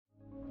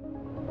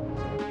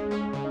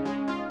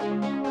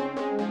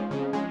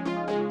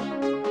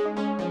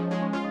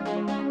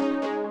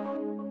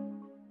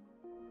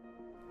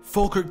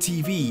Falkirk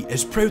TV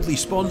is proudly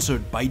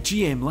sponsored by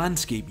GM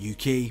Landscape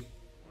UK.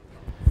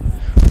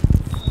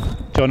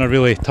 John, a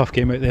really tough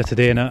game out there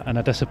today and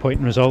a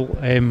disappointing result,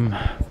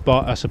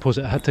 but I suppose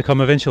it had to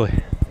come eventually.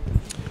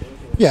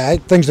 Yeah,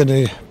 things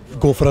didn't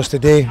go for us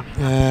today.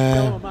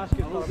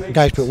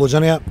 Guys put loads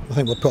into it. I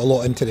think we put a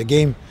lot into the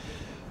game.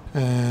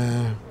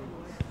 A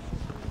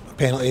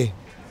penalty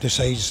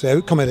decides the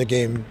outcome of the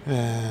game.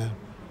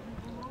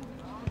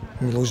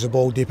 We lose the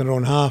ball deep in our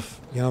own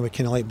half. You know, we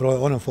kind of like brought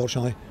it on,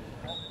 unfortunately.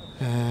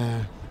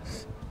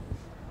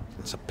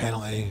 It's a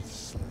penalty.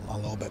 It's a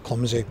little bit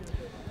clumsy,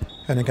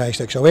 and the guy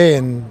sticks away,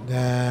 and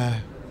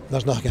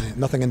there's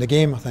nothing in the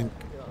game. I think,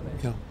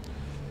 you know,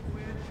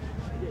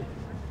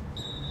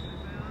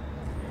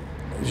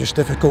 it's just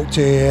difficult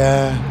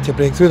to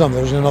break through them.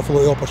 There was an awful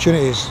lot of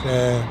opportunities,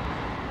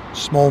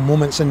 small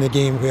moments in the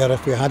game where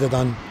if we had it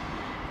done,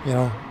 you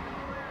know,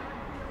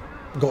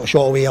 got a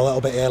shot away a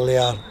little bit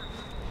earlier,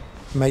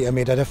 might have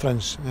made a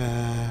difference.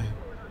 A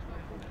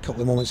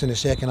couple of moments in the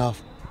second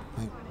half,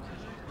 like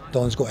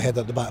Don's got a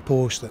header at the back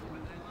post that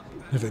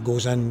if it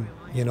goes in,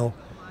 you know,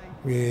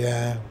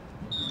 we're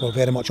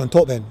very much on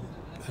top then,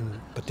 and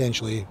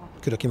potentially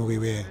could have come away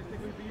with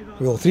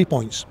all 3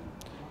 points.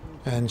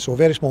 And so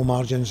very small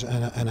margins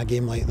in a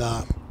game like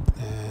that.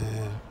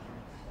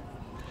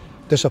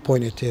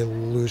 Disappointed to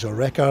lose our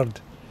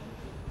record.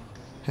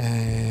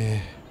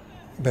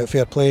 But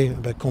fair play, a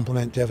big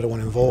compliment to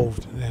everyone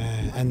involved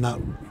in that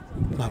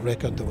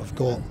record that we've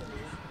got.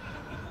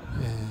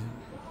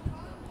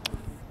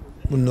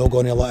 We're not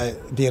going to let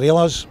it derail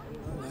us.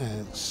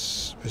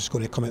 It's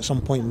going to come at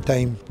some point in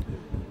time.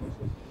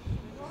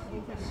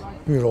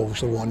 We're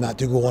obviously wanting that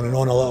to go on and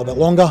on a little bit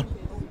longer.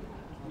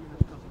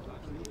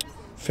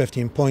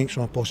 15 points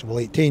from a possible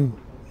 18.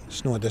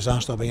 It's not a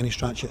disaster by any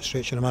stretch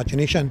of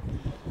imagination.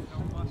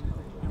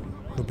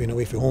 We've been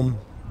away from home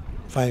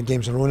 5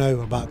 games in a row now.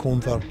 We're back home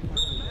for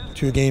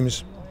 2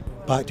 games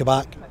back to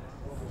back,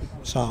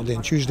 Saturday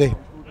and Tuesday.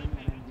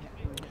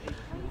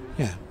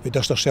 Yeah, we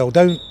dust ourselves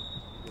down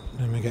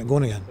and we get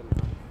going again.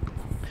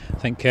 I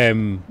think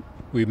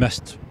we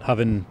missed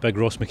having big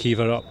Ross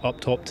McKeever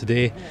up top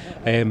today,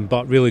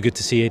 but really good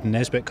to see Aidan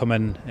Nesbitt come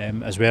in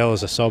as well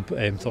as a sub.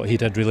 Thought he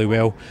did really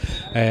well.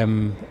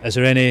 Is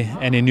there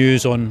any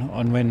news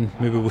on when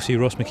maybe we'll see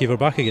Ross McKeever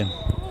back again?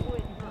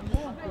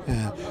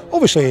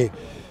 Obviously,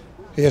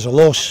 he has a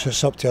loss.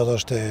 It's up to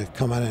others to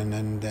come in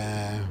and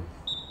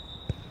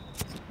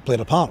play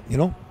their part. You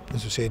know,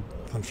 as I said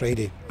on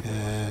Friday,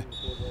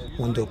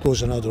 one door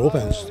closes, another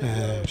opens.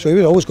 So he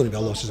was always going to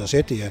be a loss, as I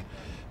said to you,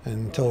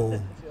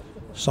 until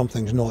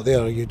something's not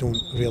there, you don't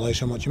realise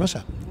how much you miss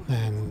it.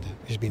 And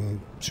he's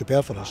been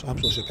superb for us,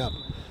 absolutely superb.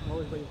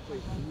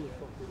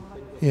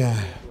 Yeah,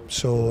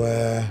 so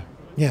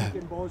yeah,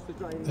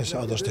 there's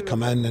others to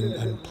come in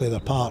and play their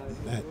part.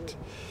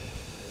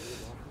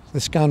 The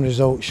scan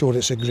result showed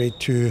it's a grade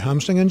 2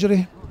 hamstring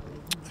injury,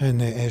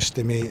 and the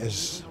estimate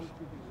is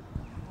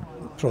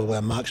probably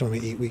a maximum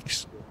of 8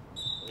 weeks.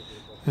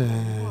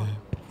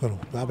 Well,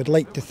 I would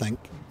like to think,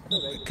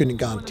 I couldn't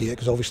guarantee it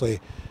because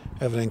obviously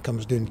everything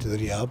comes down to the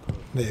rehab,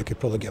 that you could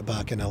probably get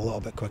back in a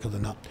little bit quicker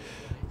than that.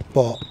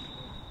 But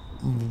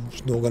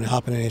it's not going to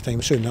happen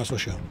anytime soon, that's for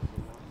sure.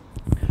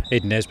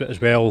 Aidan Nesbitt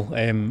as well,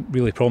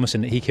 really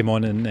promising that he came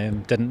on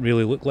and didn't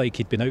really look like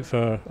he'd been out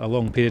for a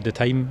long period of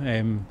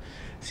time.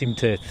 Seemed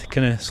to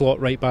kind of slot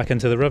right back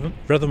into the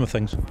rhythm of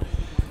things.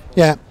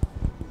 Yeah,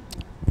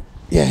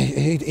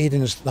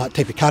 Aidan's that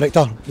type of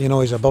character, you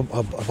know, he's a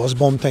buzz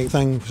bomb type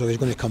thing, so he's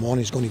going to come on,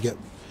 he's going to get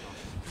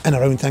in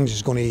around things,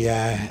 he's going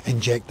to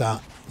inject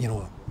that, you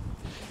know,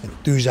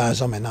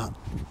 enthusiasm and that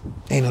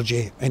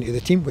energy into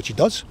the team, which he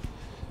does,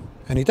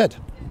 and he did.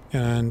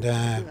 And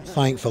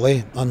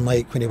thankfully,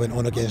 unlike when he went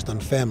on against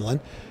Dunfermline,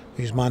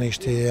 he's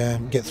managed to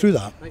get through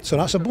that. So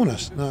that's a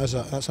bonus. That's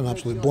an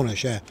absolute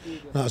bonus. Yeah,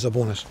 that is a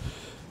bonus,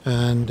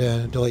 and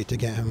delighted to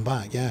get him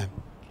back. Yeah,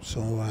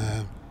 so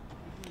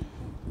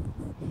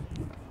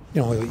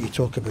you know, you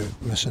talk about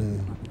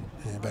missing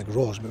Big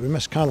Ross, but we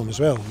miss Callum as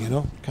well. You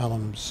know,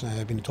 Callum's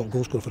been the top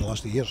goal scorer for the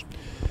last 2 years,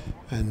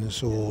 and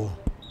so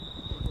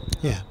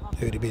yeah,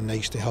 it would have been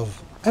nice to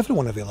have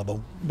everyone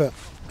available. But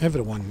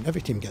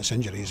every team gets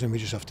injuries, and we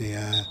just have to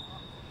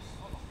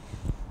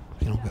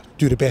you know,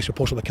 do the best we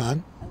possibly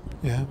can.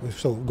 Yeah, we've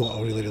still got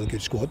a really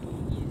good squad,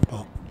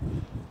 but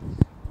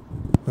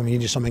when we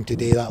needed something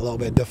today that a little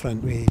bit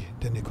different, we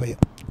didn't quite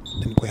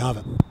have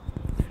it.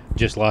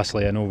 Just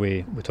lastly, I know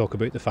we talk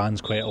about the fans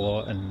quite a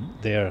lot and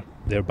their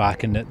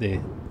backing that they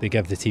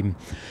give the team.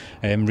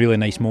 Really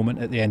nice moment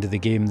at the end of the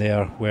game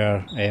there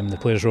where the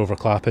players were over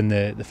clapping,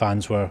 the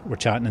fans were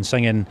chanting and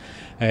singing.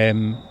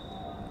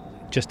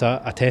 Just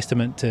a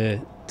testament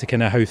to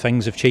kind of how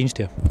things have changed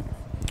here.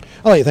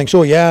 I like to think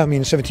so, yeah. I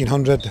mean,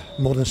 1,700,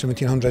 more than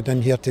 1,700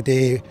 in here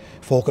today.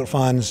 Falkirk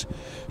fans,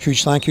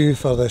 huge thank you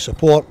for the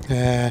support.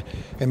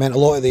 It meant a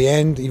lot at the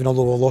end, even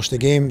although we lost the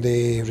game.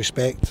 They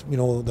respect, you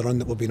know, the run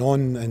that we've been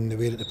on and the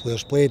way that the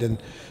players played, and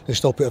they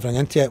still put everything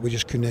into it. We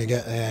just couldn't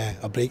get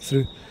a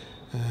breakthrough.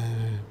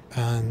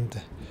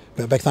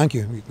 But a big thank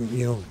you.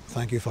 You know,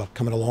 thank you for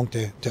coming along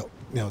to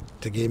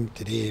the game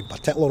today in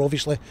particular,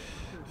 obviously.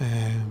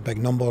 Big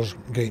numbers,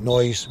 great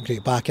noise,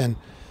 great backing.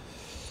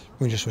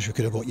 We just wish we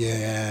could have got you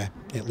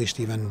at least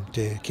even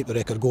to keep the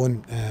record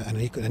going. And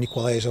an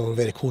equaliser, we're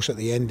very close at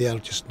the end there,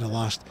 just in the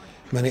last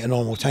minute of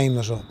normal time.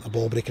 There's a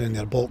ball breaking in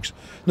their box.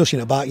 Not seen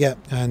it back yet,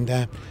 and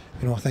I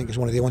think it's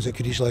one of the ones that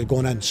could easily have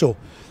gone in. So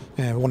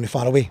we weren't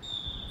far away.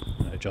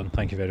 John,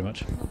 thank you very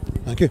much.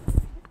 Thank you.